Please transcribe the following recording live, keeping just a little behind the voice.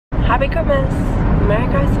Happy Christmas. Merry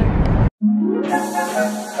Chrysler.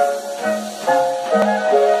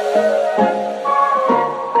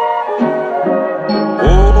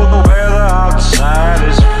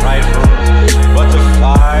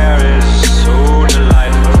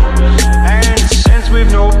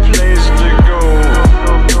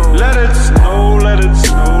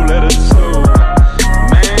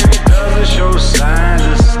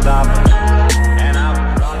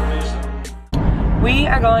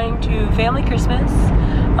 Family Christmas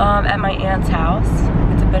at my aunt's house.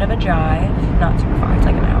 It's a bit of a drive, not super far, it's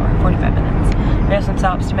like an hour, 45 minutes. We have some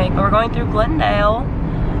stops to make, but we're going through Glendale,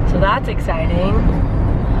 so that's exciting.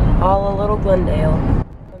 All a little Glendale.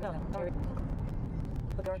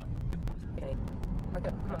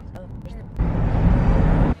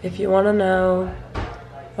 If you want to know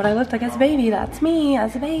what I looked like as a baby, that's me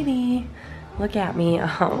as a baby. Look at me.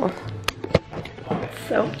 Oh,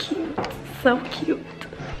 so cute, so cute.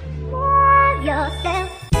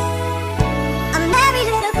 Yourself a merry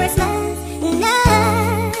little Christmas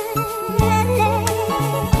night,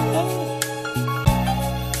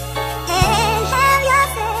 and have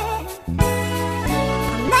yourself a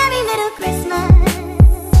merry little Christmas.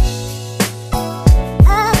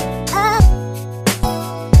 Up, up,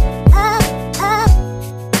 up, up,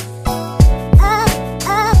 up,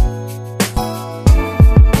 up.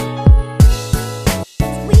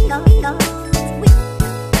 We go, we go.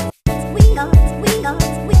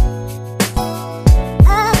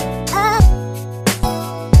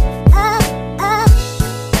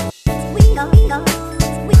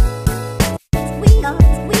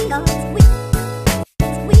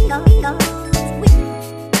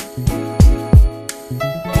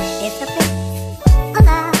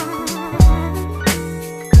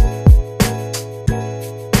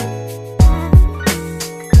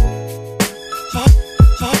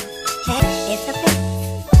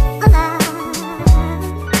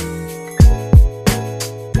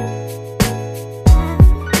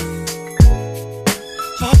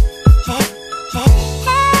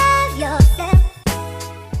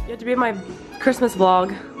 To be my Christmas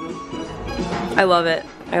vlog. I love it.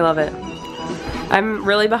 I love it. I'm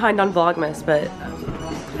really behind on Vlogmas, but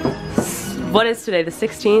what is today? The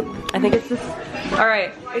 16th? I think it's this. All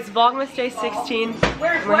right, it's Vlogmas day 16.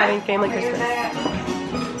 We're having family Christmas.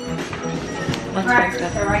 Lots of fun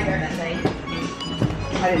stuff. Right there, that thing.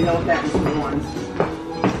 I didn't know if that was the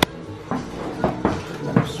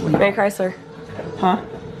ones. Merry Chrysler. Huh?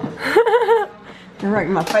 You're right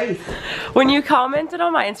in my face. When you commented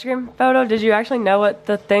on my Instagram photo, did you actually know what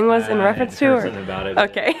the thing was in reference to? Or? Something about it.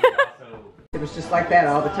 Okay. It was just like that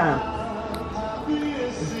all the time.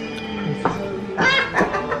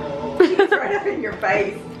 She was right up in your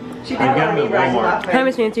face. She didn't want me right in my face. Hi,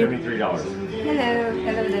 Miss Nancy. $73. Hello,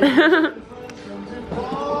 hello, hello.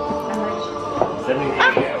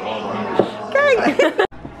 Okay.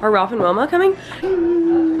 Are Ralph and Wilma coming?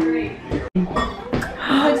 You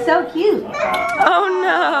look so cute. Oh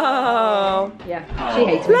no. Yeah, she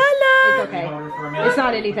hates me. Lala. It's okay. It's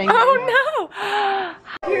not anything. Oh no.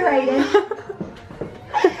 You're Aiden.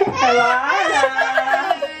 Hello.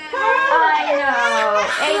 I know.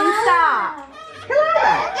 Aiden, stop.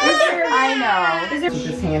 I know.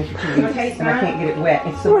 This hand for 2 weeks, and I can't get it wet.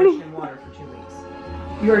 It's submerged in water for 2 weeks.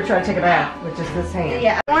 You were trying to take a bath with just this hand.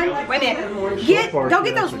 Yeah. Wait a minute. Go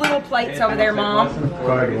get those little plates over there, Mom.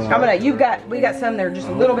 We got some that are just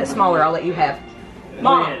a little bit smaller. I'll let you have.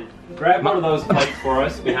 Mom. Grab one of those plates for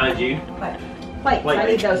us behind you. Plates. I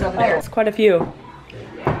need those over there. It's quite a few.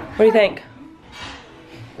 What do you think?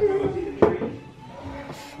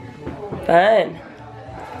 Fun.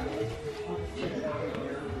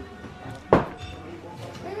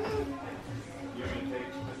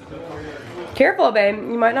 Careful, babe.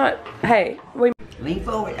 You might not. Hey, we. Lean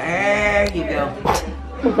forward. There you go.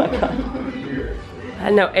 Oh my god.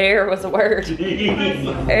 I know air was a word.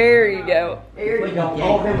 There you go. There you go.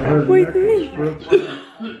 What do you think?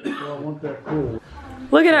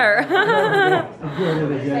 Look at her.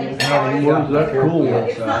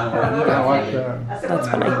 That's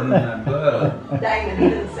funny.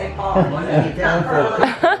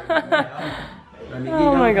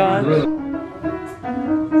 Oh my gosh.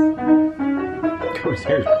 Cody's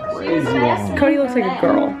hair's crazy long. Cody looks like a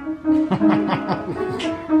girl.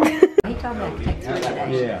 He told me I could take 3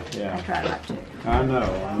 today. Yeah. I tried not to. I know.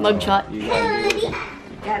 Mug shot.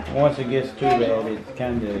 Once it gets too bad, it's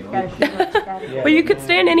kind of. Well, you could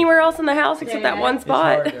stand anywhere else in the house except that one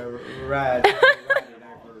spot. It's hard to ride.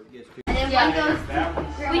 And then one goes,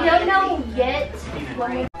 we don't know yet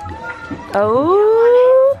when we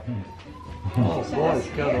Oh. Oh boy, it's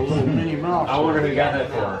got a little mini mouse. I wonder who got that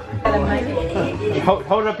for.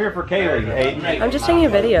 Hold it up here for Kaylee, Aiden. I'm just taking a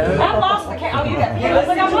video. I lost the cat. Oh, you got the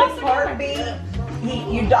listen to his heartbeat.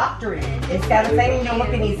 You doctor him. It's got a thing, you know, look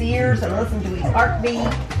in his ears and listen to his heartbeat.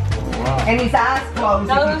 And his eyes closed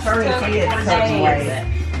if you turn his head certain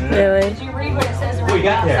ways. Really? Did you read what it says We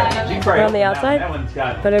got there. On the outside? That one's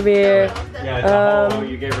got. Butterbeer. Yeah, it's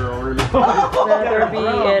you gave her order. Rather be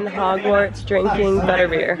in Hogwarts drinking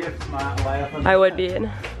butterbeer. I would be in.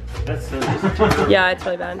 That's so Yeah, it's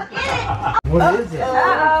really bad. What is it?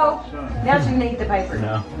 Uh-oh. Now she needs the paper.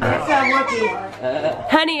 No. It's a rookie.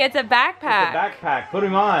 Honey, it's a backpack. Backpack. Put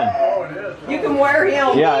him on. You can wear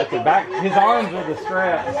him. Yeah, it's a back. His arms are the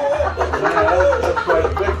straps.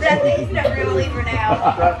 That thing's never gonna leave her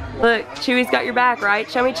now. Look, Chewy's got your back, right?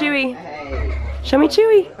 Show me Chewy. Show me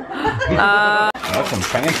Chewy. That's some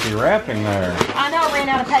fancy wrapping there. I know, I ran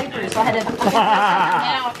out of paper, so I had to put it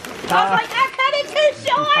out. I was like, I cut it too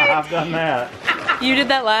short. I've done that. You did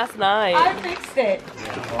that last night. I fixed it.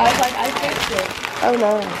 I was like, I fixed it. Oh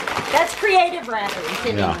no. That's creative wrapping,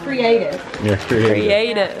 Sydney. Yeah. Creative. You're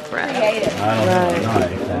Creative, right? Creative. I don't have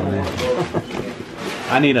a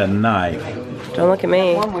knife. I need a knife. Don't look at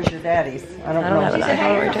me. One was your daddy's. I don't I don't know. have a knife. I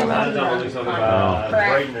don't know what you're talking about.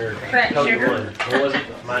 Crack sugar.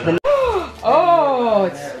 Oh,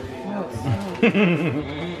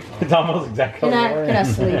 It's almost exactly Can I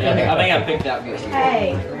sleep in it? I think I picked out good.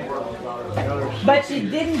 hey. But you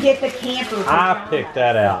didn't get the camper. I picked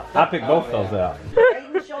that out. I picked both those out.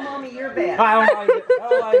 Aiden, show mommy your bed. I don't like it. I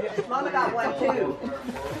don't like it. Mama got one too.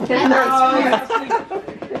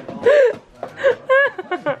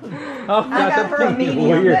 Oh, I got her a that's medium.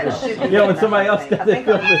 weird. That should be You know, when good. somebody else does it,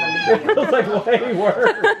 it feels like way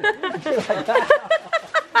worse.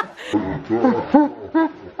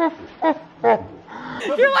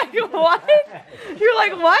 You're like, what? You're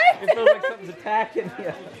like, what? It feels like something's attacking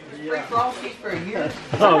you. Free frosties for a year.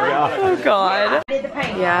 Oh, God. Oh, God. Did the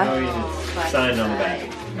paint. Yeah. Signed on the back.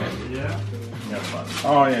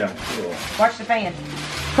 Oh, yeah. Watch the fan.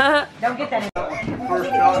 Don't get that in. First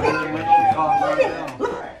shot and then when she caught right down.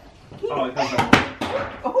 Oh, it comes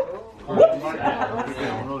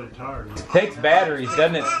I'm really tired. It takes batteries,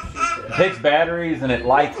 doesn't it? It takes batteries and it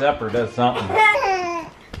lights up or does something.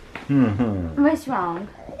 What's wrong?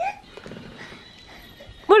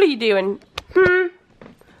 What are you doing?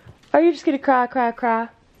 Are you just gonna cry, cry, cry?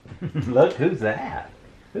 Look, who's that?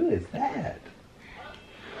 Who is that?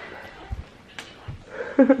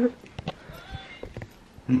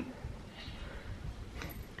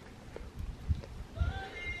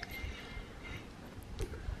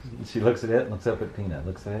 She looks at it, looks up at Peanut,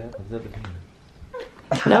 looks at it, looks up at Peanut.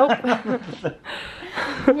 Nope.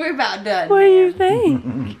 We're about done. What do you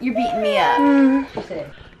think? You're beating me up.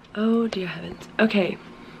 Oh dear heavens. Okay.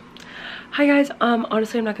 Hi guys,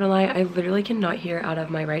 honestly I'm not gonna lie, I literally cannot hear out of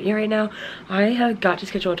my right ear right now. I have got to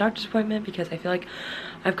schedule a doctor's appointment because I feel like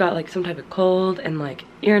I've got like some type of cold and like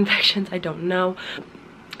ear infections, I don't know.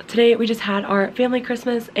 Today we just had our family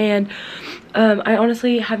Christmas and I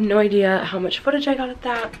honestly have no idea how much footage I got at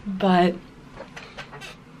that, but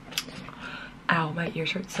ow, my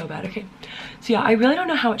ears hurt so bad. Okay, so yeah, I really don't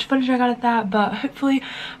know how much footage I got at that, but hopefully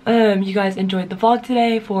you guys enjoyed the vlog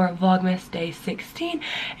today for Vlogmas Day 16.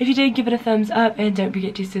 If you did, give it a thumbs up and don't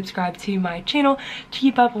forget to subscribe to my channel to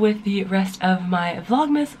keep up with the rest of my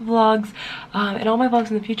Vlogmas vlogs and all my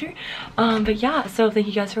vlogs in the future. But yeah, so thank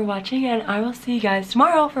you guys for watching and I will see you guys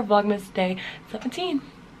tomorrow for Vlogmas Day 17.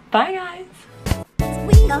 Bye guys!